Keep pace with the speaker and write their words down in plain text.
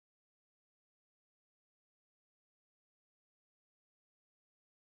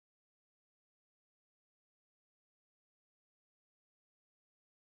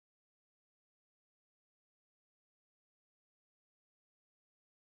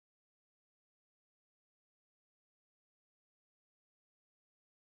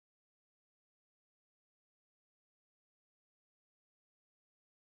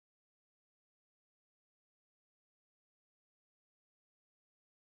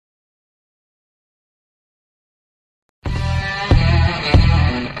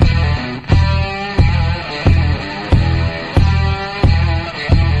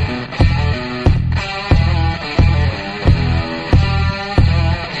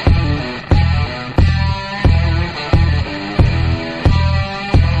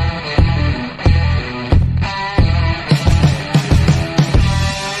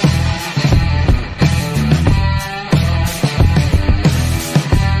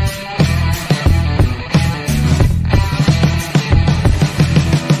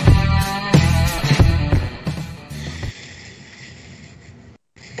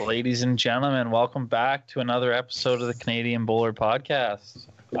Ladies and gentlemen, welcome back to another episode of the Canadian Bowler Podcast.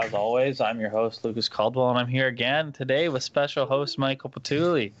 As always, I'm your host, Lucas Caldwell, and I'm here again today with special host Michael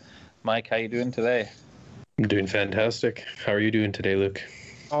Patulli. Mike, how you doing today? I'm doing fantastic. How are you doing today, Luke?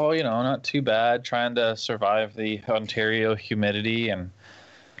 Oh, not too bad. Trying to survive the Ontario humidity and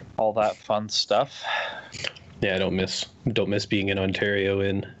all that fun stuff. Yeah, I don't miss being in Ontario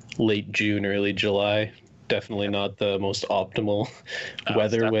in late June, early July. Definitely not the most optimal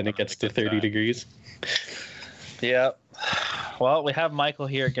weather when it gets to 30 degrees. Yeah. Well, we have Michael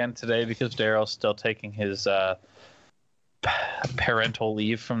here again today because Daryl's still taking his parental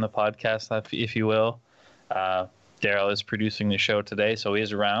leave from the podcast, if you will. Daryl is producing the show today, so he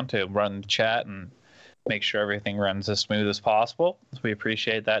is around to run the chat and make sure everything runs as smooth as possible. So we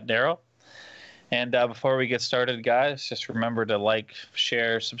appreciate that, Daryl. And before we get started, guys, just remember to like,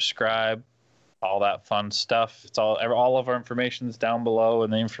 share, subscribe, all that fun stuff. It's all of our information is down below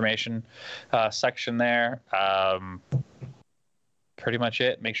in the information section there. Pretty much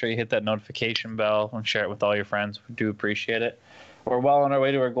it. Make sure you hit that notification bell and share it with all your friends. We do appreciate it. We're well on our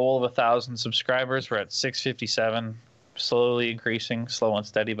way to our goal of 1,000 subscribers. We're at 657, slowly increasing, slow and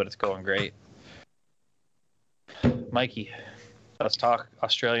steady, but it's going great. Mikey, let's talk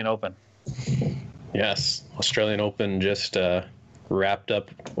Australian Open. Yes, Australian Open just wrapped up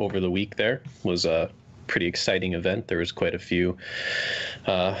over the week. There was a pretty exciting event. There was quite a few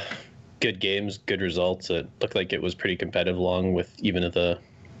good games, good results. It looked like it was pretty competitive, along with even the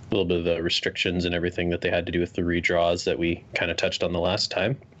little bit of the restrictions and everything that they had to do with the redraws that we kind of touched on the last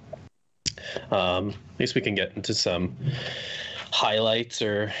time. At least we can get into some highlights,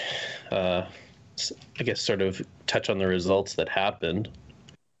 or I guess sort of touch on the results that happened.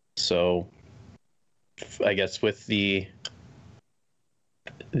 So I guess with the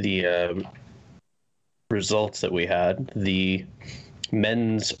results that we had, the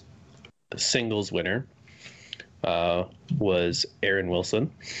men's singles winner was Aaron Wilson.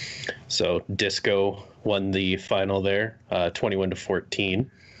 So Disco won the final there, 21-14.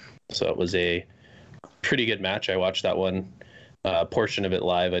 So it was a pretty good match. I watched that one portion of it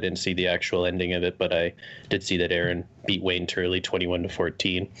live. I didn't see the actual ending of it, but I did see that Aaron beat Wayne Turley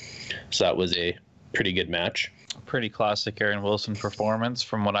 21-14. So that was a pretty good match. Pretty classic Aaron Wilson performance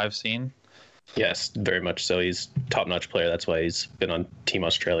from what I've seen. Yes, very much so. He's a top-notch player. That's why he's been on Team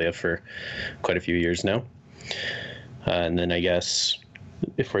Australia for quite a few years now. And then I guess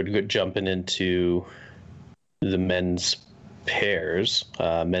if we're jumping into the men's pairs,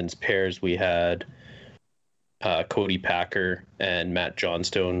 we had Cody Packer and Matt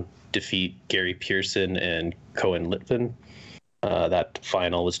Johnstone defeat Gary Pearson and Cohen Litvin. That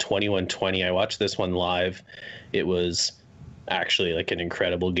final was 21-20. I watched this one live. It was actually like an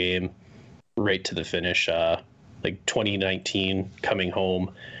incredible game right to the finish. Like 2019 coming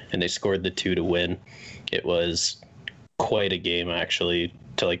home, and they scored the 2 to win. It was quite a game, actually,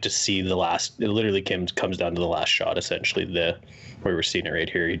 to see the last. It literally comes down to the last shot, essentially. Where we're seeing it right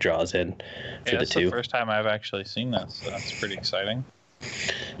here, he draws in for the 2. It's the first time I've actually seen that, so that's pretty exciting.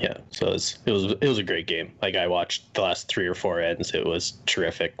 Yeah, so it was a great game. Like, I watched the last 3 or 4 ends. It was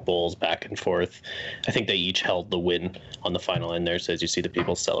terrific, bowls back and forth. I think they each held the win on the final end there. So as you see the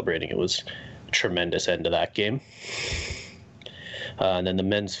people celebrating, it was a tremendous end to that game. And then the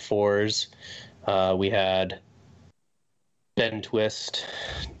men's fours, we had Ben Twist,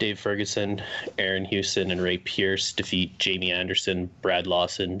 Dave Ferguson, Aaron Houston, and Ray Pierce defeat Jamie Anderson, Brad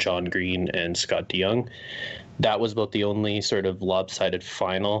Lawson, John Green, and Scott DeYoung. That was about the only sort of lopsided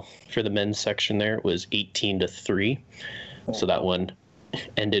final for the men's section there. It was 18-3. So that one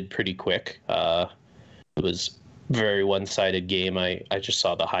ended pretty quick. It was a very one-sided game. I just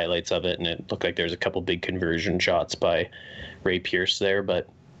saw the highlights of it, and it looked like there was a couple big conversion shots by Ray Pierce there, but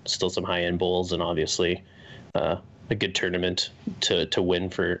still some high-end bowls, and obviously a good tournament to win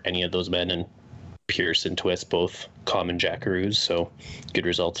for any of those men. And Pierce and Twist, both common jackaroos, so good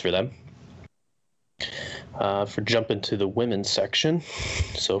results for them. For jumping to the women's section,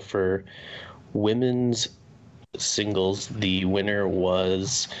 so for women's singles, the winner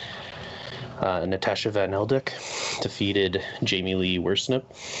was Natasha Van Eldik, defeated Jamie Lee Worsnip.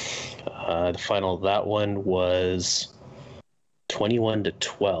 The final of that one was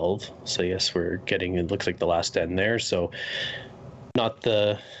 21-12. So yes, we're getting, it looks like the last end there. So not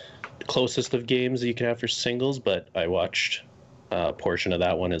the closest of games that you can have for singles, but I watched a portion of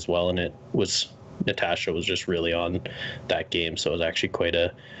that one as well, and it was, Natasha was just really on that game, so it was actually quite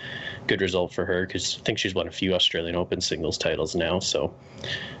a good result for her, because I think she's won a few Australian Open singles titles now, so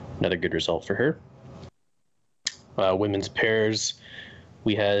another good result for her. Women's pairs,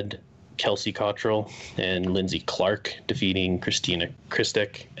 we had Kelsey Cottrell and Lindsay Clark defeating Christina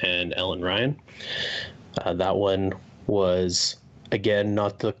Christic and Ellen Ryan. That one was, again,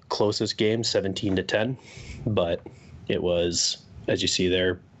 not the closest game, 17-10, but it was, as you see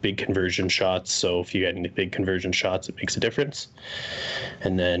there, big conversion shots. So if you get any big conversion shots, it makes a difference.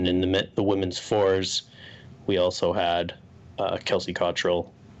 And then in the women's fours, we also had Kelsey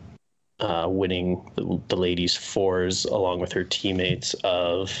Cottrell winning the ladies' fours along with her teammates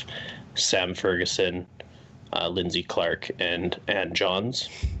of Sam Ferguson, Lindsay Clark, and Ann Johns.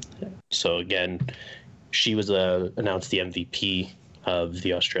 So again, she was announced the MVP of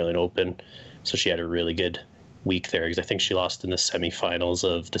the Australian Open, so she had a really good week there, because I think she lost in the semifinals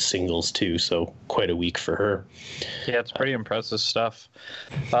of the singles too, so quite a week for her. Yeah, it's pretty impressive stuff.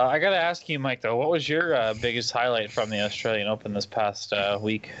 I got to ask you, Mike, though, what was your biggest highlight from the Australian Open this past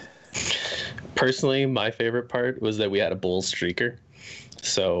week? Personally, my favorite part was that we had a bull streaker.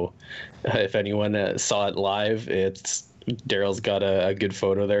 So if anyone saw it live, Daryl's got a good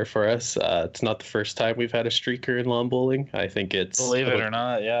photo there for us. It's not the first time we've had a streaker in lawn bowling. I think it's... Believe it or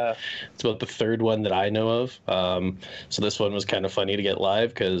not, yeah. It's about the third one that I know of. So this one was kind of funny to get live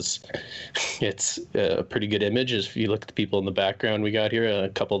because it's a pretty good image. If you look at the people in the background we got here, a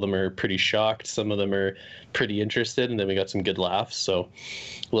couple of them are pretty shocked. Some of them are pretty interested, and then we got some good laughs. So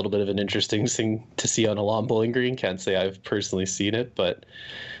a little bit of an interesting thing to see on a lawn bowling green. Can't say I've personally seen it, but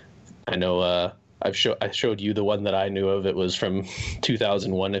I know... I showed you the one that I knew of. It was from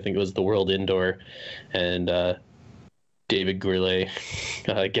 2001. I think it was the World Indoor, and David Gourlay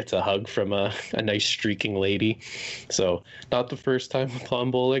gets a hug from a nice streaking lady. So not the first time with lawn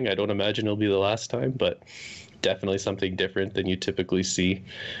bowling. I don't imagine it'll be the last time, but definitely something different than you typically see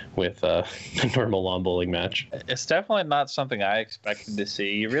with a normal lawn bowling match. It's definitely not something I expected to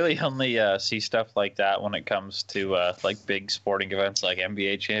see. You really only see stuff like that when it comes to like big sporting events like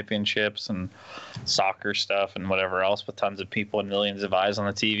NBA championships and soccer stuff and whatever else, with tons of people and millions of eyes on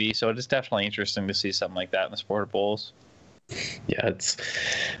the TV. So it is definitely interesting to see something like that in the sport of bowls. Yeah, it's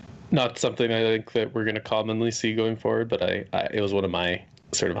not something I think that we're going to commonly see going forward, but it was one of my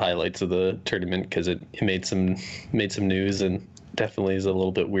sort of highlights of the tournament because it made some news, and definitely is a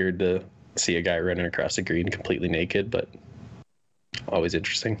little bit weird to see a guy running across the green completely naked, but always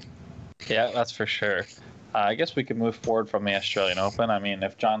interesting. Yeah, that's for sure. I guess we can move forward from the Australian Open. I mean,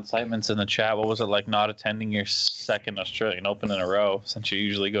 if John Siteman's in the chat, what was it like not attending your second Australian Open in a row? Since you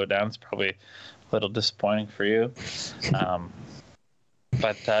usually go down, it's probably a little disappointing for you.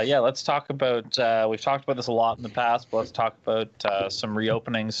 But yeah, let's talk about, we've talked about this a lot in the past, but let's talk about some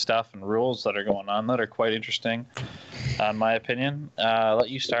reopening stuff and rules that are going on that are quite interesting, in my opinion. Let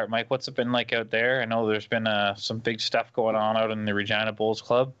you start, Mike. What's it been like out there? I know there's been some big stuff going on out in the Regina Bulls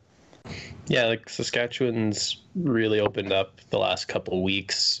Club. Yeah, like Saskatchewan's really opened up the last couple of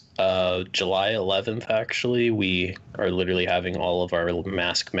weeks. July 11th, actually, we are literally having all of our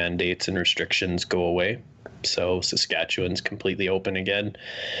mask mandates and restrictions go away. So Saskatchewan's completely open again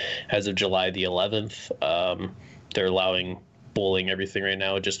as of July the 11th. They're allowing bowling everything right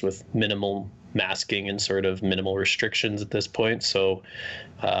now, just with minimal masking and sort of minimal restrictions at this point. So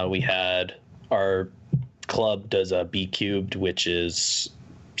we had our club does a B Cubed, which is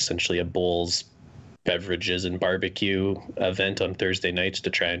essentially a bowls, beverages, and barbecue event on Thursday nights to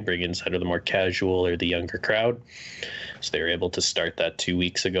try and bring in sort of the more casual or the younger crowd. So they were able to start that 2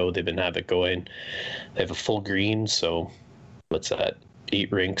 weeks ago. They've been having it going. They have a full green, so what's that?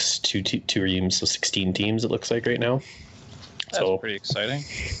 8 rinks, two teams, so 16 teams it looks like right now. That's pretty exciting.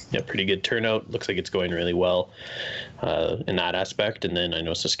 Yeah, pretty good turnout. Looks like it's going really well in that aspect. And then I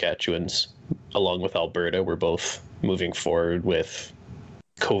know Saskatchewan's, along with Alberta, we're both moving forward with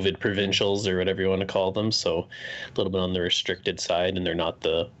COVID provincials or whatever you want to call them. So a little bit on the restricted side, and they're not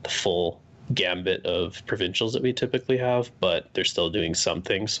the full gambit of provincials that we typically have, but they're still doing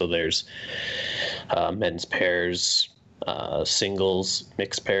something. So there's men's pairs, singles,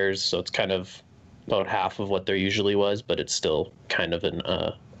 mixed pairs. So it's kind of about half of what there usually was, but it's still kind of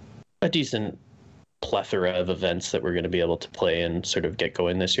a decent plethora of events that we're going to be able to play and sort of get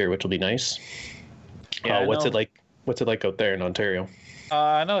going this year, which will be nice. Yeah, what's it like out there in Ontario?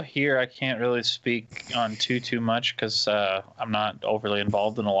 I know here I can't really speak on too much because I'm not overly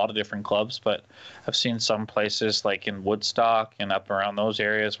involved in a lot of different clubs, but I've seen some places like in Woodstock and up around those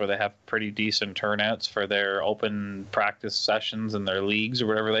areas where they have pretty decent turnouts for their open practice sessions and their leagues or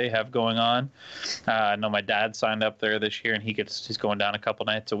whatever they have going on. I know my dad signed up there this year, and he's going down a couple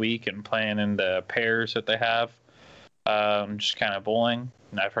nights a week and playing in the pairs that they have, just kind of bowling.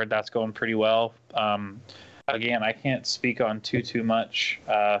 And I've heard that's going pretty well. Again, I can't speak on too much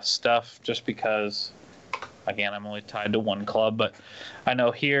stuff just because Again, I'm only tied to one club, but I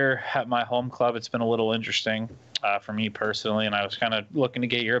know here at my home club, it's been a little interesting for me personally, and I was kind of looking to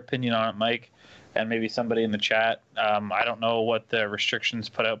get your opinion on it, Mike, and maybe somebody in the chat. I don't know what the restrictions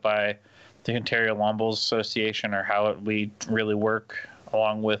put out by the Ontario Lawn Bowls Association or how we really work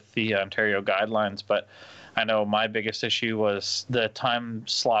along with the Ontario guidelines, but I know my biggest issue was the time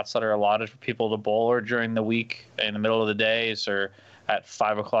slots that are allotted for people to bowl or during the week in the middle of the days or at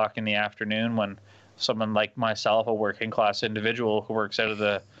 5 o'clock in the afternoon when someone like myself, a working class individual who works out of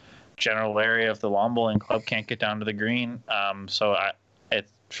the general area of the lawn bowling club, can't get down to the green.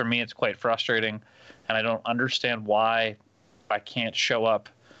 For me, it's quite frustrating, and I don't understand why I can't show up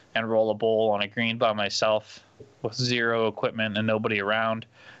and roll a bowl on a green by myself with zero equipment and nobody around,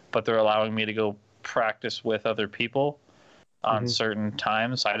 but they're allowing me to go practice with other people on certain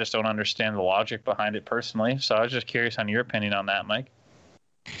times. I just don't understand the logic behind it personally. So I was just curious on your opinion on that, Mike.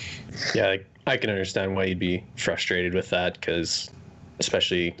 Yeah, I can understand why you'd be frustrated with that, because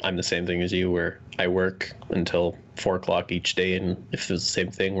especially I'm the same thing as you, where I work until 4 o'clock each day, and if it was the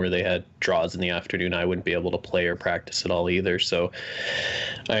same thing where they had draws in the afternoon, I wouldn't be able to play or practice at all either. So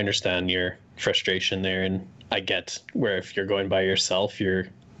I understand your frustration there, and I get where if you're going by yourself, you're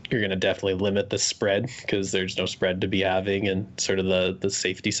going to definitely limit the spread because there's no spread to be having, and sort of the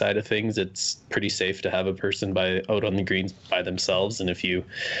safety side of things, it's pretty safe to have a person out on the greens by themselves, and if you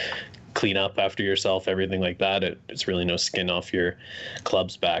clean up after yourself, everything like that, it's really no skin off your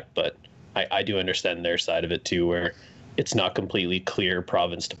club's back. But I do understand their side of it too, where it's not completely clear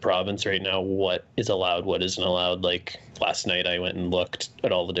province to province right now what is allowed, what isn't allowed. Like last night I went and looked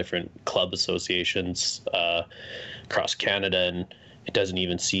at all the different club associations across Canada, and it doesn't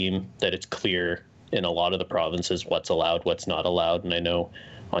even seem that it's clear in a lot of the provinces what's allowed, what's not allowed. And I know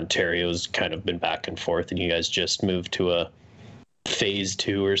Ontario's kind of been back and forth, and you guys just moved to a phase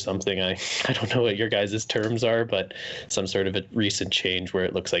 2 or something. I don't know what your guys' terms are, but some sort of a recent change where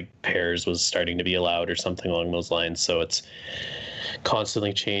it looks like pairs was starting to be allowed or something along those lines. So it's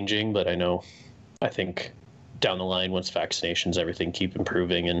constantly changing, but I think down the line, once vaccinations, everything keep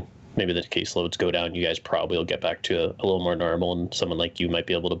improving and maybe the caseloads go down, you guys probably will get back to a little more normal, and someone like you might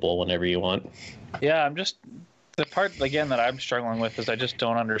be able to bowl whenever you want. Yeah, the part again that I'm struggling with is I just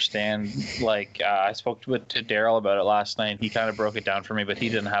don't understand. Like I spoke to Daryl about it last night. He kind of broke it down for me, but he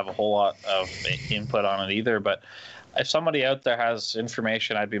didn't have a whole lot of input on it either. But if somebody out there has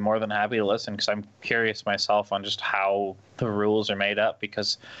information, I'd be more than happy to listen, because I'm curious myself on just how the rules are made up,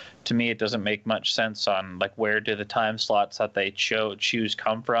 because to me it doesn't make much sense on like where do the time slots that they choose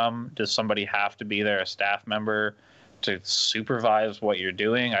come from. Does somebody have to be there, a staff member, to supervise what you're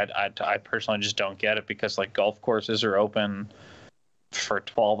doing? I personally just don't get it, because like golf courses are open for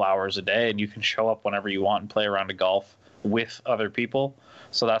 12 hours a day and you can show up whenever you want and play around a golf with other people.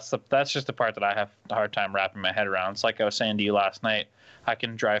 So that's just the part that I have a hard time wrapping my head around. It's like I was saying to you last night, I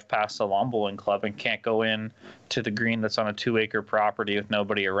can drive past the lawn bowling club and can't go in to the green that's on a 2-acre property with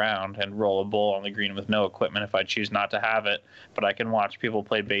nobody around and roll a bowl on the green with no equipment if I choose not to have it. But I can watch people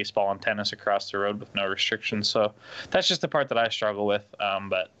play baseball and tennis across the road with no restrictions. So that's just the part that I struggle with.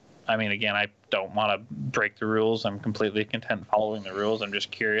 But I mean, again, I don't want to break the rules. I'm completely content following the rules. I'm just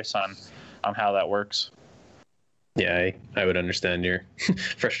curious on how that works. Yeah, I would understand your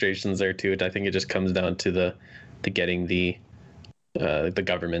frustrations there too. I think it just comes down to the getting the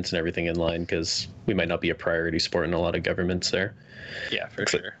governments and everything in line, because we might not be a priority sport in a lot of governments there. Yeah, for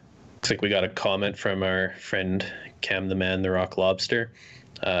sure. Looks like we got a comment from our friend Cam the Man, the Rock Lobster.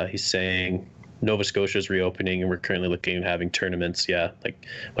 He's saying Nova Scotia's reopening and we're currently looking at having tournaments. Yeah, like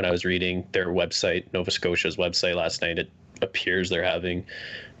when I was reading their website, Nova Scotia's website last night, it appears they're having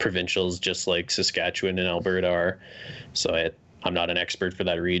provincials just like Saskatchewan and Alberta are. So I'm not an expert for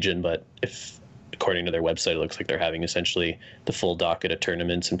that region, but according to their website, it looks like they're having essentially the full docket of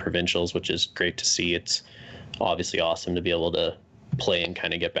tournaments and provincials, which is great to see. It's obviously awesome to be able to play and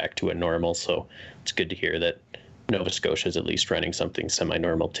kind of get back to a normal. So it's good to hear that Nova Scotia is at least running something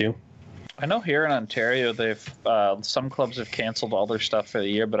semi-normal too. I know here in Ontario, some clubs have canceled all their stuff for the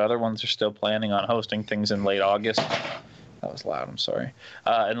year, but other ones are still planning on hosting things in late August. That was loud, I'm sorry.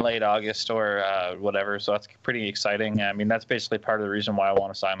 In late August or whatever, so that's pretty exciting. I mean, that's basically part of the reason why I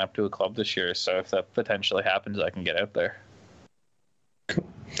want to sign up to a club this year, so if that potentially happens, I can get out there. Cool.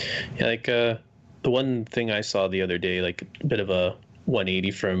 Yeah, like the one thing I saw the other day, like a bit of a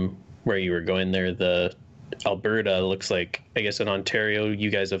 180 from where you were going there, the Alberta looks like, I guess in Ontario, you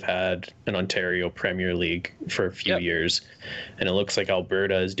guys have had an Ontario Premier League for a few years, and it looks like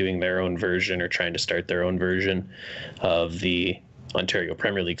Alberta is doing their own version or trying to start their own version of the Ontario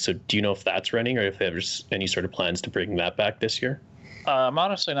Premier League. So do you know if that's running, or if there's any sort of plans to bring that back this year? I'm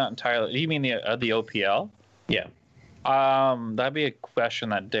honestly not entirely. You mean the OPL? Yeah. That'd be a question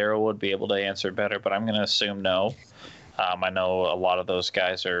that Daryl would be able to answer better, but I'm going to assume no. I know a lot of those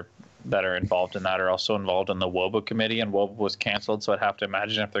guys that are involved in that are also involved in the WOBA committee, and WOBA was canceled, so I'd have to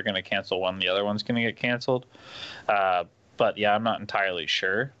imagine if they're going to cancel one, the other one's going to get canceled. But yeah, I'm not entirely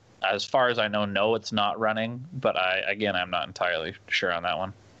sure. As far as I know, no, it's not running, but I'm not entirely sure on that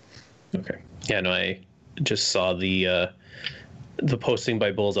one. Okay. Yeah, no, I just saw the posting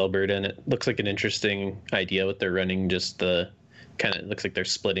by Bulls Alberta, and it looks like an interesting idea what they're running. Just the kind of looks like they're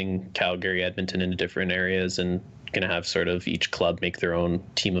splitting Calgary, Edmonton into different areas, and going to have sort of each club make their own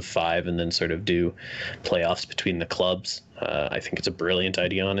team of 5 and then sort of do playoffs between the clubs. I think it's a brilliant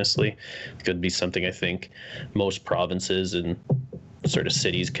idea, honestly. It could be something I think most provinces and sort of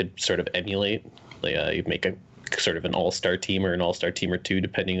cities could sort of emulate. Like, you make a sort of an all-star team or an all-star team or two,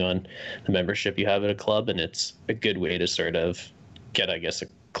 depending on the membership you have at a club, and it's a good way to sort of get, I guess, a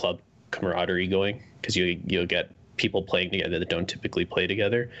club camaraderie going, because you'll get people playing together that don't typically play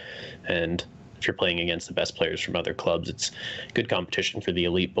together, and if you're playing against the best players from other clubs, it's good competition for the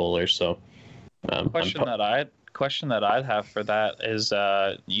elite bowlers. So, question that I'd have for that is,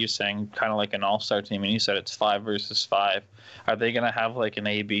 you saying kind of like an all-star team, and you said it's 5 versus 5. Are they going to have like an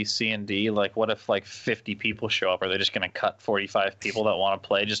A, B, C, and D? Like, what if like 50 people show up? Are they just going to cut 45 people that want to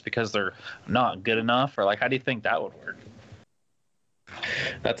play just because they're not good enough? Or like, how do you think that would work?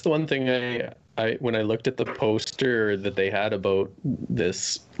 That's the one thing I when I looked at the poster that they had about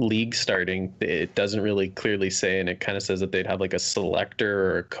this league starting, it doesn't really clearly say, and it kind of says that they'd have like a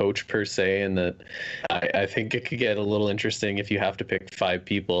selector or a coach per se, and that I think it could get a little interesting if you have to pick 5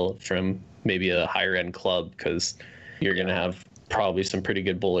 people from maybe a higher end club, because you're going to have probably some pretty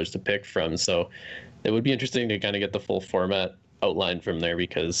good bowlers to pick from. So it would be interesting to kind of get the full format outlined from there,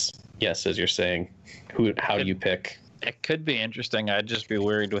 because yes, as you're saying, how do you pick? It could be interesting. I'd just be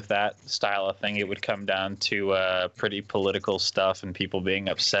worried with that style of thing. It would come down to pretty political stuff and people being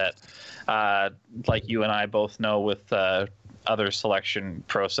upset. Like you and I both know with other selection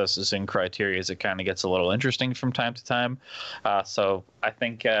processes and criteria, it kind of gets a little interesting from time to time. So I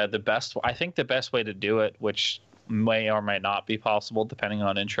think the best way to do it, which may or may not be possible depending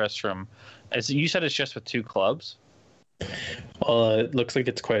on interest from, as you said, it's just with 2 clubs. Well, it looks like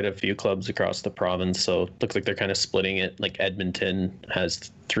it's quite a few clubs across the province, so it looks like they're kind of splitting it. Like Edmonton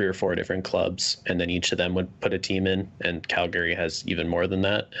has 3 or 4 different clubs, and then each of them would put a team in, and Calgary has even more than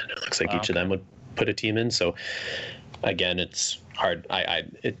that, and it looks like each of them would put a team in. So again, it's hard.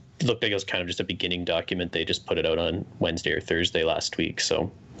 It looked like it was kind of just a beginning document. They just put it out on Wednesday or Thursday last week,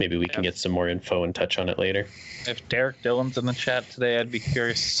 so maybe we can get some more info and touch on it later. If Derek Dillon's in the chat today, I'd be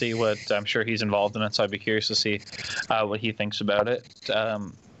curious to see what, I'm sure he's involved in it, so I'd be curious to see what he thinks about it.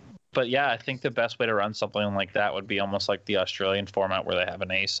 But yeah, I think the best way to run something like that would be almost like the Australian format, where they have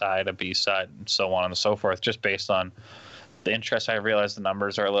an A side, a B side, and so on and so forth, just based on the interest. I realize the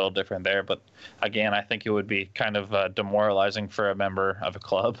numbers are a little different there, but again, I think it would be kind of demoralizing for a member of a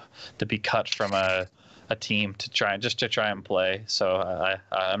club to be cut from a team to try and play. So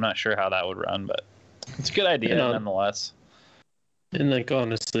I'm not sure how that would run, but it's a good idea nonetheless. And like,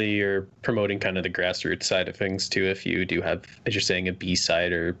 honestly, you're promoting kind of the grassroots side of things too, if you do have, as you're saying, a B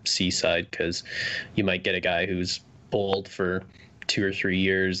side or C side, because you might get a guy who's bowled for 2 or 3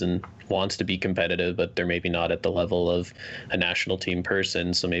 years and wants to be competitive, but they're maybe not at the level of a national team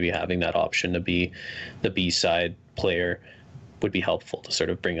person. So maybe having that option to be the B side player would be helpful to sort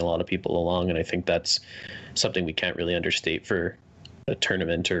of bring a lot of people along. And I think that's something we can't really understate for a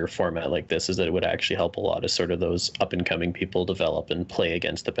tournament or format like this, is that it would actually help a lot of sort of those up and coming people develop and play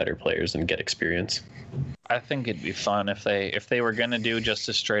against the better players and get experience. I think it'd be fun if they were going to do just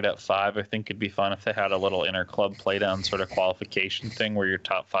a straight up 5. I think it'd be fun if they had a little inter club play down sort of qualification thing where your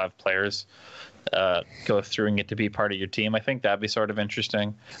top 5 players go through and get to be part of your team. I think that'd be sort of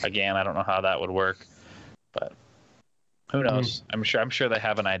interesting. Again, I don't know how that would work, but who knows? I'm sure they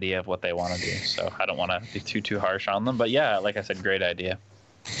have an idea of what they want to do, so I don't want to be too harsh on them. But yeah, like I said, great idea.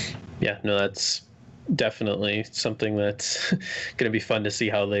 Yeah, no, that's definitely something that's going to be fun to see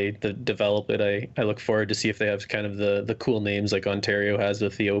how they develop it. I look forward to see if they have kind of the cool names like Ontario has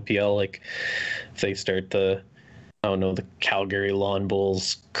with the OPL. Like if they start the Calgary Lawn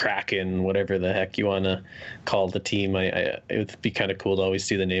Bowls, Kraken, whatever the heck you want to call the team. It would be kind of cool to always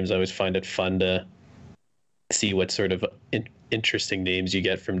see the names. I always find it fun to see what sort of interesting names you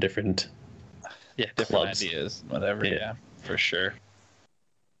get from different clubs. Ideas, whatever. Yeah, for sure.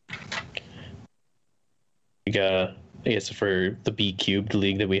 I guess for the B Cubed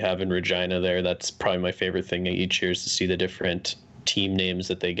league that we have in Regina there, that's probably my favorite thing each year, is to see the different team names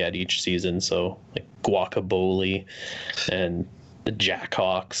that they get each season. So like Guacamole and the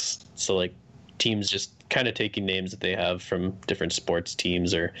Jackhawks. So like teams just kind of taking names that they have from different sports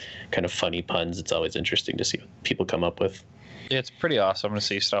teams or kind of funny puns. It's always interesting to see what people come up with. It's pretty awesome to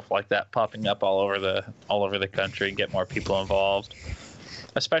see stuff like that popping up all over the country and get more people involved,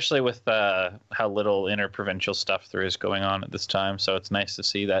 especially with how little interprovincial stuff there is going on at this time. So it's nice to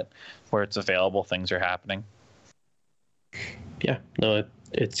see that where it's available, things are happening. Yeah, no,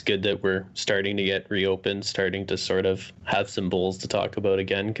 it's good that we're starting to get reopened, starting to sort of have some bowls to talk about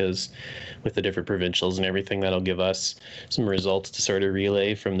again, because with the different provincials and everything, that'll give us some results to sort of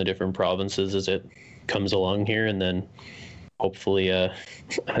relay from the different provinces as it comes along here, and then hopefully a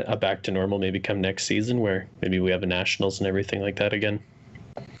back to normal maybe come next season where maybe we have a nationals and everything like that again.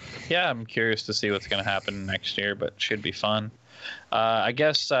 Yeah, I'm curious to see what's going to happen next year, but should be fun. I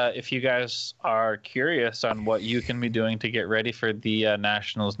guess if you guys are curious on what you can be doing to get ready for the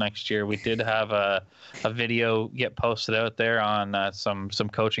Nationals next year, we did have a video get posted out there on some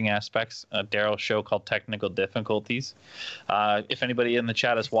coaching aspects, Daryl's show called Technical Difficulties. If anybody in the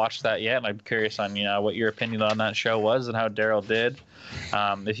chat has watched that yet, I'm curious on what your opinion on that show was and how Daryl did.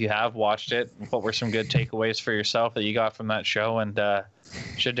 If you have watched it, what were some good takeaways for yourself that you got from that show, and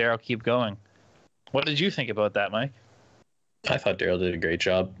should Daryl keep going? What did you think about that, Mike? I thought Daryl did a great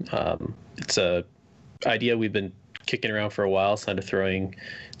job. It's a idea we've been kicking around for a while, kind of throwing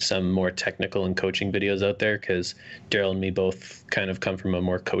some more technical and coaching videos out there, because Daryl and me both kind of come from a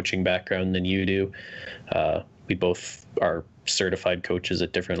more coaching background than you do. We both are certified coaches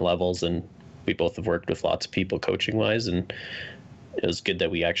at different levels, and we both have worked with lots of people coaching wise, and it was good that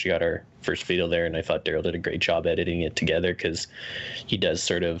we actually got our first video there, and I thought Daryl did a great job editing it together, because he does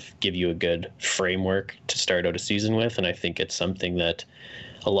sort of give you a good framework to start out a season with, and I think it's something that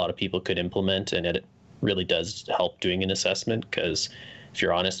a lot of people could implement, and it really does help doing an assessment, because if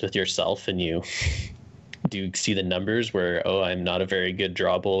you're honest with yourself and you do see the numbers where, I'm not a very good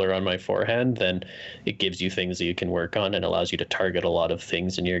draw bowler on my forehand, then it gives you things that you can work on and allows you to target a lot of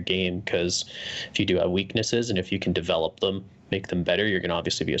things in your game, because if you do have weaknesses and if you can develop them, make them better, you're going to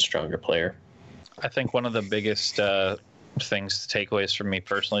obviously be a stronger player. I think one of the biggest things, takeaways from me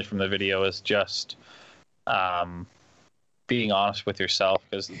personally from the video is just being honest with yourself,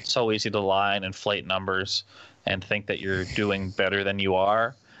 because it's so easy to lie and inflate numbers and think that you're doing better than you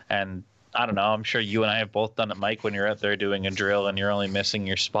are. And I don't know, I'm sure you and I have both done it, Mike, when you're out there doing a drill and you're only missing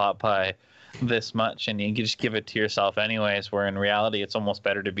your spot by this much, and you can just give it to yourself anyways, where in reality it's almost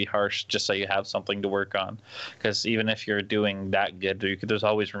better to be harsh just so you have something to work on, because even if you're doing that good, there's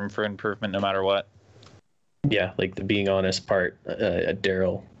always room for improvement no matter what. Yeah, like the being honest part,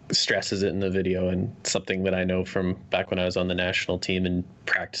 Daryl stresses it in the video, and something that I know from back when I was on the national team and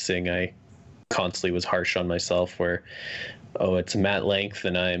practicing, I constantly was harsh on myself where, it's mat length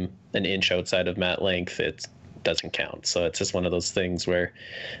and I'm an inch outside of mat length, it doesn't count. So it's just one of those things where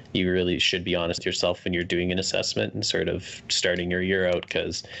you really should be honest with yourself when you're doing an assessment and sort of starting your year out,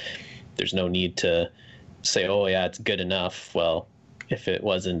 because there's no need to say, it's good enough. Well, if it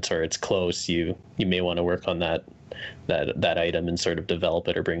wasn't or it's close, you may want to work on that item and sort of develop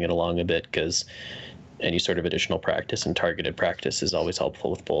it or bring it along a bit, because any sort of additional practice and targeted practice is always helpful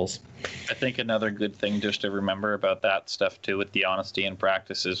with bowls. I think another good thing just to remember about that stuff too, with the honesty in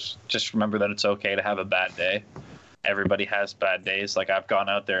practice, is just remember that it's okay to have a bad day. Everybody has bad days. Like, I've gone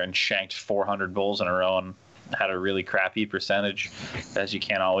out there and shanked 400 bowls in a row and had a really crappy percentage, as you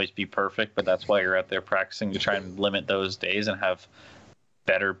can't always be perfect, but that's why you're out there practicing, to try and limit those days and have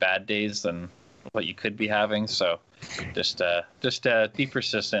better bad days than what you could be having. So just be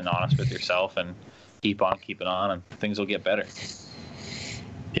persistent and honest with yourself, and keep on keeping on, and things will get better.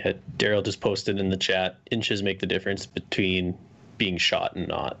 Yeah, Daryl just posted in the chat, inches make the difference between being shot and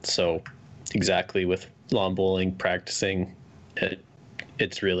not. So exactly, with lawn bowling, practicing,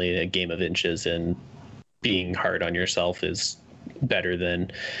 it's really a game of inches, and being hard on yourself is better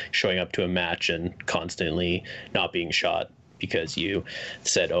than showing up to a match and constantly not being shot because you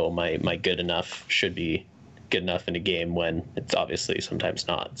said, my good enough should be good enough in a game, when it's obviously sometimes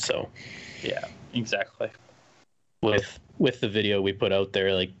not. So yeah, exactly. With the video we put out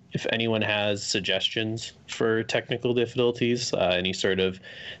there, like, if anyone has suggestions for technical difficulties, any sort of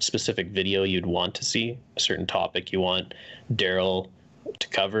specific video you'd want to see, a certain topic you want Daryl to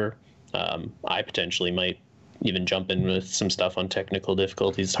cover, I potentially might even jump in with some stuff on technical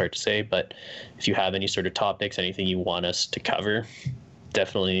difficulties. It's hard to say, but if you have any sort of topics, anything you want us to cover,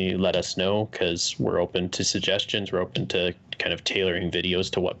 definitely let us know, because we're open to suggestions. We're open to kind of tailoring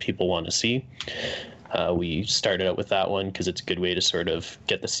videos to what people want to see. We started out with that one because it's a good way to sort of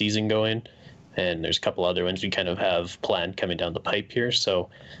get the season going, and there's a couple other ones we kind of have planned coming down the pipe here, so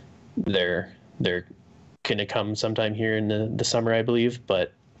they're gonna come sometime here in the summer, I believe,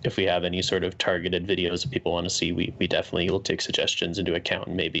 but if we have any sort of targeted videos that people want to see, we definitely will take suggestions into account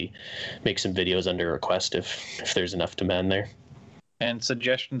and maybe make some videos under request if there's enough demand there. And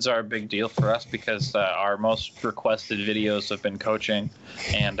suggestions are a big deal for us because our most requested videos have been coaching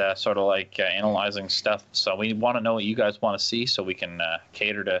and sort of like analyzing stuff. So we want to know what you guys want to see so we can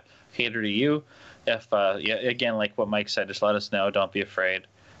cater to you. If again, like what Mike said, just let us know. Don't be afraid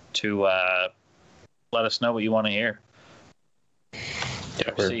to let us know what you want to hear.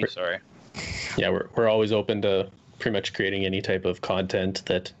 Yeah, we're always open to pretty much creating any type of content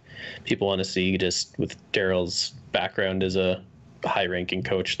that people want to see. Just with Daryl's background as a high-ranking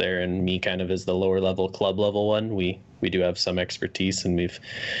coach there, and me kind of as the lower-level club level one, we do have some expertise, and we've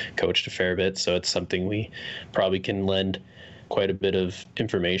coached a fair bit, so it's something we probably can lend quite a bit of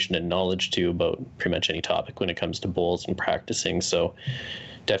information and knowledge to about pretty much any topic when it comes to bowls and practicing. So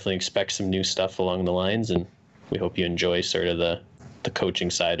definitely expect some new stuff along the lines, and we hope you enjoy sort of the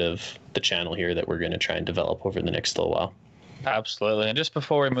coaching side of the channel here that we're going to try and develop over the next little while. Absolutely. And just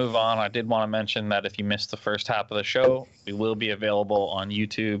before we move on, I did want to mention that if you missed the first half of the show, we will be available on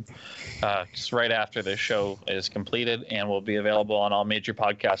YouTube just right after this show is completed, and will be available on all major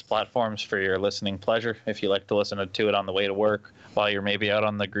podcast platforms for your listening pleasure. If you like to listen to it on the way to work, while you're maybe out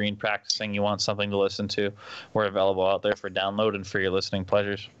on the green practicing, you want something to listen to, we're available out there for download and for your listening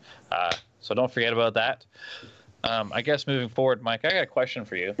pleasures. So don't forget about that. I guess moving forward, Mike, I got a question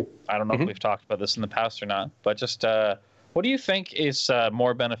for you. I don't know if we've talked about this in the past or not, but just what do you think is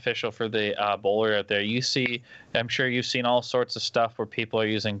more beneficial for the bowler out there? I'm sure you've seen all sorts of stuff where people are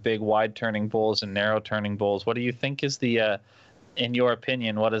using big wide turning bowls and narrow turning bowls. What do you think is in your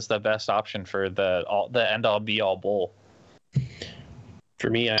opinion, what is the best option for the end all be all bowl? For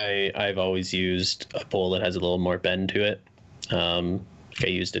me, I've always used a bowl that has a little more bend to it. I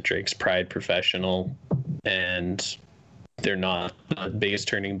used a Drake's Pride Professional, and they're not the biggest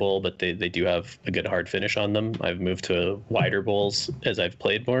turning bowl, but they do have a good hard finish on them. I've moved to wider bowls as I've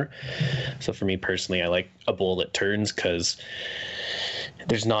played more. So for me personally, I like a bowl that turns because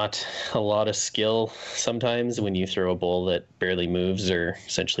there's not a lot of skill sometimes when you throw a bowl that barely moves or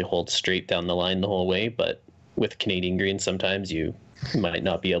essentially holds straight down the line the whole way. But with Canadian green, sometimes you might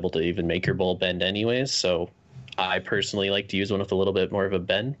not be able to even make your bowl bend anyways. So I personally like to use one with a little bit more of a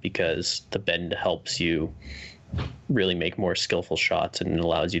bend because the bend helps you really make more skillful shots and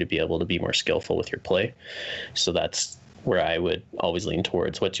allows you to be able to be more skillful with your play. So that's where I would always lean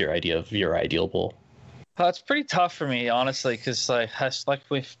towards. What's your idea of your ideal bowl? It's pretty tough for me, honestly, because like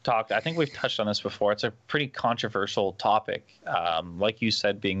we've talked, I think we've touched on this before. It's a pretty controversial topic. Like you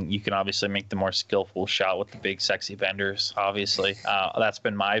said, you can obviously make the more skillful shot with the big, sexy benders. Obviously, that's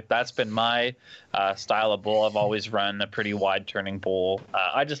been my style of bowl. I've always run a pretty wide turning bowl.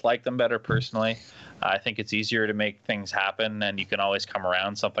 I just like them better personally. I think it's easier to make things happen, and you can always come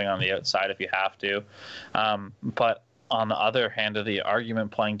around something on the outside if you have to. But on the other hand of the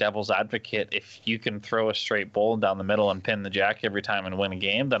argument, playing devil's advocate, if you can throw a straight bowl down the middle and pin the jack every time and win a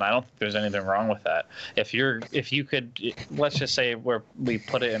game, then I don't think there's anything wrong with that. If you could, let's just say where we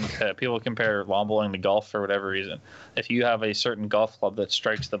put it into, people compare lawn bowling to golf for whatever reason. If you have a certain golf club that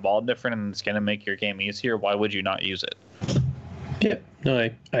strikes the ball different and it's going to make your game easier, why would you not use it? Yeah, no,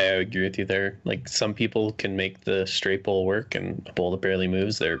 I agree with you there. Like, some people can make the straight bowl work, and a bowl that barely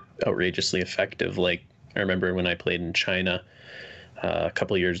moves, they're outrageously effective. Like, I remember when I played in China a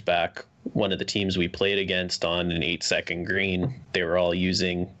couple of years back, one of the teams we played against on an 8-second green, they were all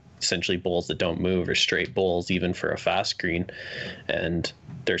using essentially bowls that don't move, or straight bowls even for a fast green, and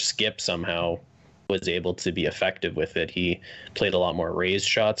their skip somehow was able to be effective with it. He played a lot more raised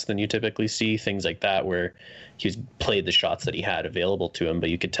shots than you typically see, things like that, where he's played the shots that he had available to him, but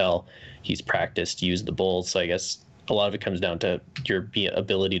you could tell he's practiced, used the bowls. So I guess a lot of it comes down to your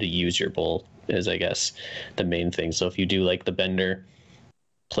ability to use your bowl is, I guess, the main thing. So if you do like the bender,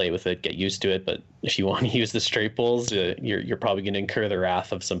 play with it, get used to it. But if you want to use the straight bowls, you're probably going to incur the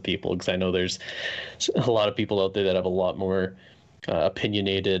wrath of some people, because I know there's a lot of people out there that have a lot more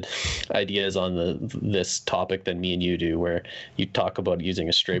opinionated ideas on this topic than me and you do, where you talk about using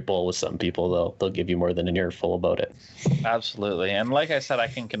a straight bowl with some people, they'll give you more than an earful about it. Absolutely. And like I said, I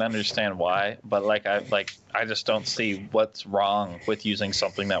can understand why, but I just don't see what's wrong with using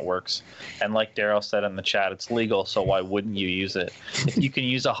something that works. And like Daryl said in the chat, it's legal, so why wouldn't you use it? If you can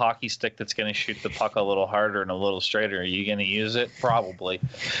use a hockey stick that's going to shoot the puck a little harder and a little straighter, are you going to use it? Probably.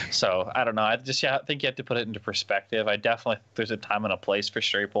 So I don't know. I think you have to put it into perspective. I definitely think there's a time and a place for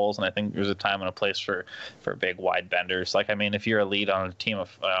straight bowls, and I think there's a time and a place for big wide benders. Like, I mean, if you're a lead on a team on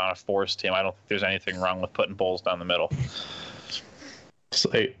a force team, I don't think there's anything wrong with putting bowls down the middle. So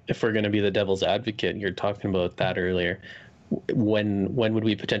if we're going to be the devil's advocate, you're talking about that earlier, when would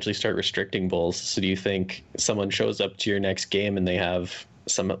we potentially start restricting bowls? So do you think someone shows up to your next game and they have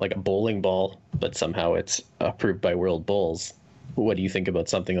some like a bowling ball, but somehow it's approved by World Bowls? What do you think about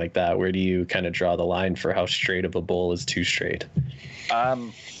something like that? Where do you kind of draw the line for how straight of a bowl is too straight?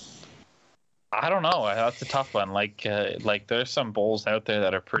 I don't know. That's a tough one. Like there's some bowls out there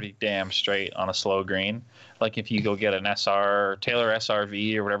that are pretty damn straight on a slow green. Like if you go get an Taylor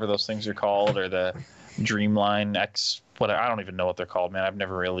SRV or whatever those things are called, or the Dreamline X, whatever. I don't even know what they're called, man. I've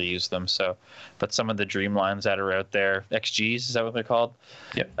never really used them. So, but some of the Dreamlines that are out there, XGs, is that what they're called?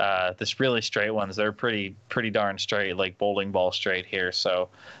 Yeah. This really straight ones, they're pretty darn straight, like bowling ball straight here. So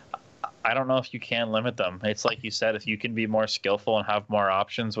I don't know if you can limit them. It's like you said, if you can be more skillful and have more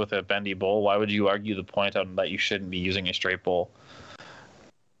options with a bendy bowl, why would you argue the point on that you shouldn't be using a straight bowl?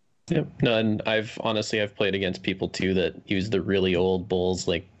 Yep. No, and I've played against people too that use the really old bowls,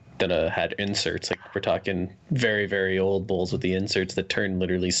 like that had inserts. Like we're talking very, very old bowls with the inserts that turn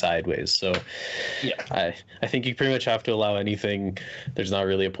literally sideways. So yeah, I think you pretty much have to allow anything. There's not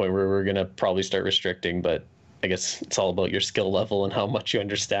really a point where we're gonna probably start restricting, but I guess it's all about your skill level and how much you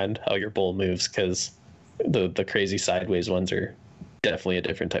understand how your bowl moves, because the crazy sideways ones are definitely a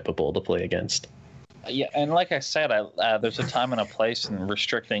different type of bowl to play against. Yeah, and like I said, there's a time and a place in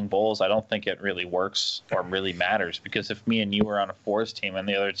restricting bowls. I don't think it really works or really matters, because if me and you were on a fours team and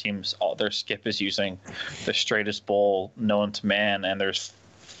the other team's their skip is using the straightest bowl known to man, and there's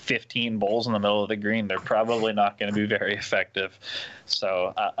 15 bowls in the middle of the green, they're probably not going to be very effective.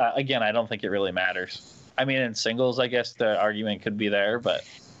 So again, I don't think it really matters. I mean, in singles, I guess the argument could be there, but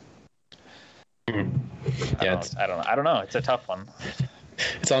I don't know. It's a tough one.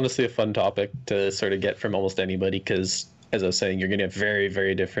 It's honestly a fun topic to sort of get from almost anybody, because as I was saying, you're going to have very,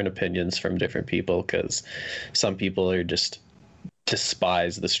 very different opinions from different people, because some people are just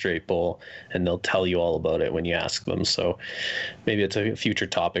despise the straight bowl and they'll tell you all about it when you ask them. So maybe it's a future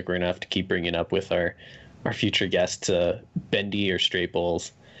topic we're going to have to keep bringing up with our future guests, bendy or straight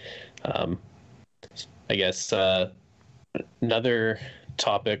bowls. I guess another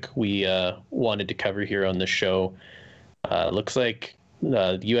topic we wanted to cover here on the show, looks like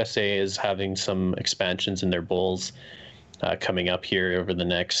the USA is having some expansions in their bowls coming up here over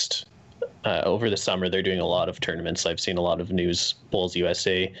the summer. They're doing a lot of tournaments. I've seen a lot of news. Bowls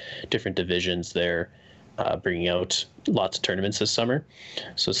USA, different divisions, they're bringing out lots of tournaments this summer.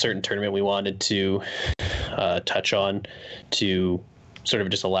 So a certain tournament we wanted to touch on to sort of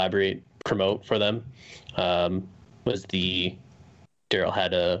just elaborate, promote for them, was the Daryl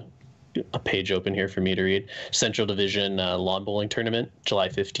had a page open here for me to read. Central Division lawn bowling tournament, July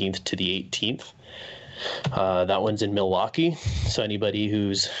 15th to the 18th. That one's in Milwaukee. So anybody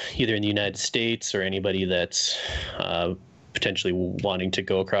who's either in the United States or anybody that's potentially wanting to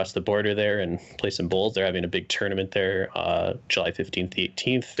go across the border there and play some bowls, they're having a big tournament there, July 15th to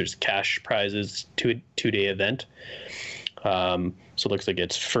 18th. There's cash prizes, two-day event. So it looks like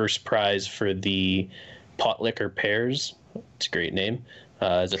it's first prize for the pot liquor pairs. It's a great name.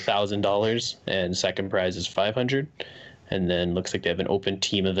 Is $1,000, and second prize is $500. And then looks like they have an open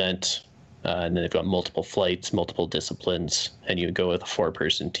team event, and then they've got multiple flights, multiple disciplines, and you go with a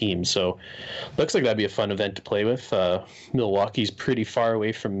 4-person team. So looks like that'd be a fun event to play with. Milwaukee's pretty far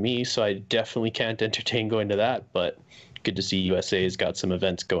away from me, so I definitely can't entertain going to that, but good to see USA's got some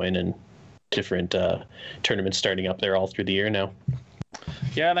events going and different tournaments starting up there all through the year now.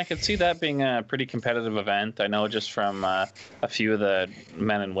 Yeah, and I could see that being a pretty competitive event. I know just from a few of the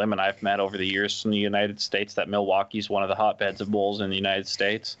men and women I've met over the years from the United States that Milwaukee's one of the hotbeds of bowls in the United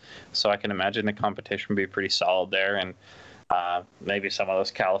States. So I can imagine the competition would be pretty solid there. And maybe some of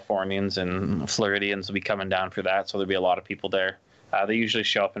those Californians and Floridians will be coming down for that. So there'll be a lot of people there. They usually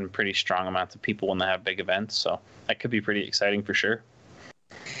show up in pretty strong amounts of people when they have big events. So that could be pretty exciting for sure.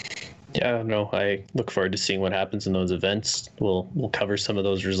 Yeah, no, I look forward to seeing what happens in those events. We'll cover some of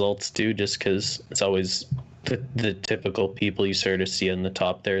those results too, just because it's always the typical people you sort of see on the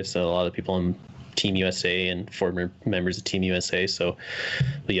top there. So a lot of people on Team USA and former members of Team USA. So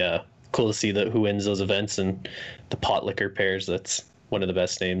yeah, cool to see who wins those events, and the pot liquor pairs. That's one of the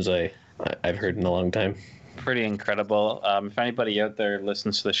best names I've heard in a long time. Pretty incredible. If anybody out there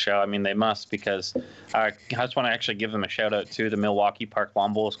listens to the show, I mean, they must, because I just want to actually give them a shout out too. The Milwaukee Park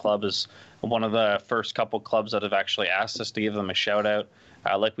Lawn Bowls Club is one of the first couple clubs that have actually asked us to give them a shout out.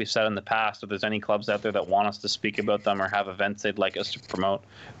 Like we said in the past, if there's any clubs out there that want us to speak about them or have events they'd like us to promote,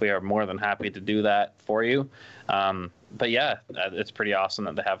 we are more than happy to do that for you. But yeah, it's pretty awesome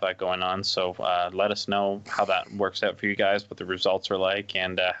that they have that going on. So let us know how that works out for you guys, what the results are like,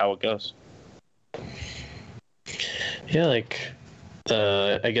 and how it goes. Yeah,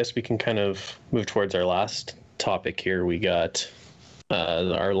 I guess we can kind of move towards our last topic here. We got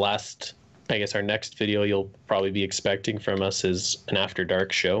our next video you'll probably be expecting from us is an After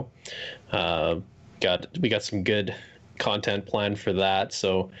Dark show. We got some good content planned for that.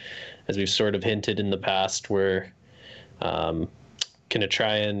 So as we've sort of hinted in the past, we're going to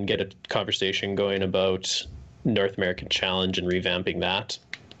try and get a conversation going about North American Challenge and revamping that,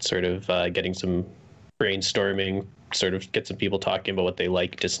 sort of getting some brainstorming, sort of get some people talking about what they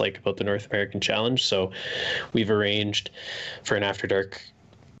dislike about the North American Challenge. So we've arranged for an After Dark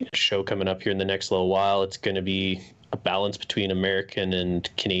show coming up here in the next little while. It's going to be a balance between American and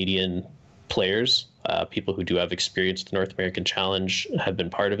Canadian players. People who do have experience with the North American Challenge, have been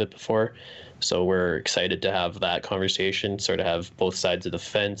part of it before. So we're excited to have that conversation, sort of have both sides of the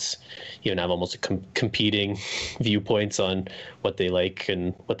fence, even have almost competing viewpoints on what they like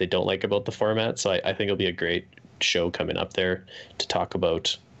and what they don't like about the format. So I think it'll be a great show coming up there to talk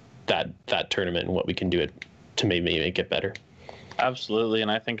about that tournament and what we can do to maybe make it better. Absolutely,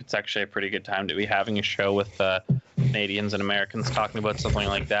 and I think it's actually a pretty good time to be having a show with Canadians and Americans talking about something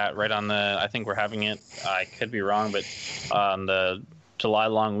like that. Right on I think we're having it, I could be wrong, but on the July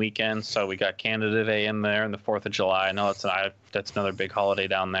long weekend. So we got Canada Day in there and the 4th of July. I know that's another big holiday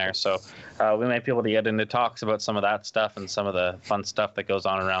down there. So we might be able to get into talks about some of that stuff and some of the fun stuff that goes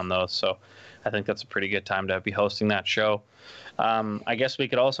on around those. So I think that's a pretty good time to be hosting that show. I guess we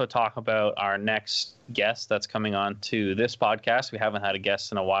could also talk about our next guest that's coming on to this podcast. We haven't had a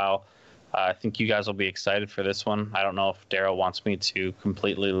guest in a while. I think you guys will be excited for this one. I don't know if Daryl wants me to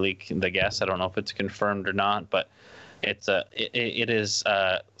completely leak the guest. I don't know if it's confirmed or not, but it is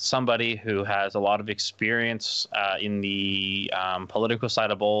somebody who has a lot of experience in the political side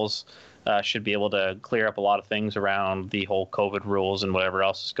of bowls. Should be able to clear up a lot of things around the whole COVID rules and whatever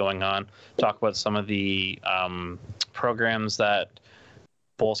else is going on. Talk about some of the programs that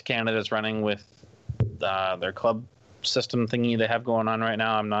Bowls Canada is running with their club system thingy they have going on right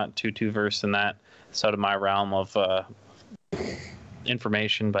now. I'm not too versed in that. It's out of my realm of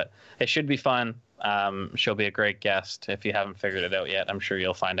information, but it should be fun. She'll be a great guest. If you haven't figured it out yet, I'm sure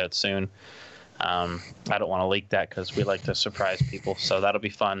you'll find out soon. I don't want to leak that because we like to surprise people, so that'll be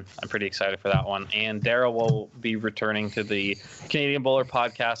fun. I'm pretty excited for that one. And Daryl will be returning to the Canadian Bowler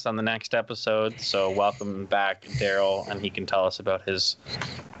podcast on the next episode, so welcome back, Daryl, and he can tell us about his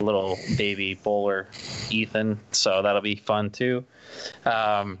little baby bowler, Ethan, so that'll be fun too. This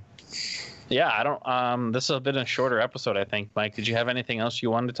has been a shorter episode, I think. Mike, did you have anything else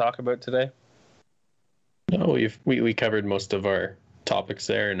you wanted to talk about today? No, we covered most of our topics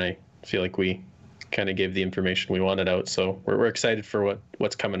there, and I feel like we kind of gave the information we wanted out. So we're excited for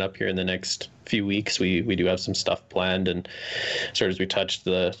what's coming up here in the next few weeks. We do have some stuff planned, and sort of as we touched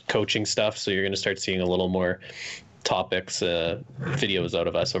the coaching stuff, so you're going to start seeing a little more topics, videos out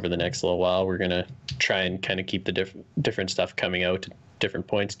of us over the next little while. We're going to try and kind of keep the different stuff coming out at different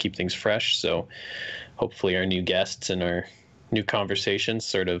points, keep things fresh. So hopefully our new guests and our new conversations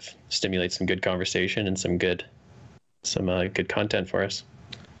sort of stimulate some good conversation and some good content for us.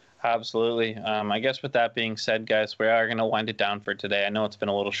 Absolutely. I guess with that being said, guys, we are going to wind it down for today. I know it's been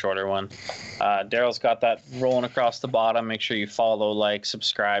a little shorter one. Daryl's got that rolling across the bottom. Make sure you follow, like,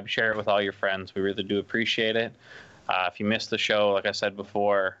 subscribe, share it with all your friends. We really do appreciate it. If you missed the show, like I said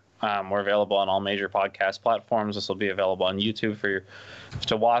before, we're available on all major podcast platforms. This will be available on YouTube for you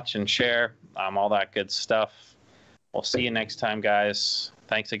to watch and share, all that good stuff. We'll see you next time, guys.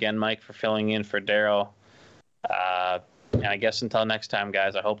 Thanks again, Mike, for filling in for Daryl. And I guess until next time,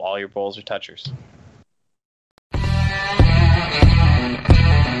 guys, I hope all your bowls are touchers.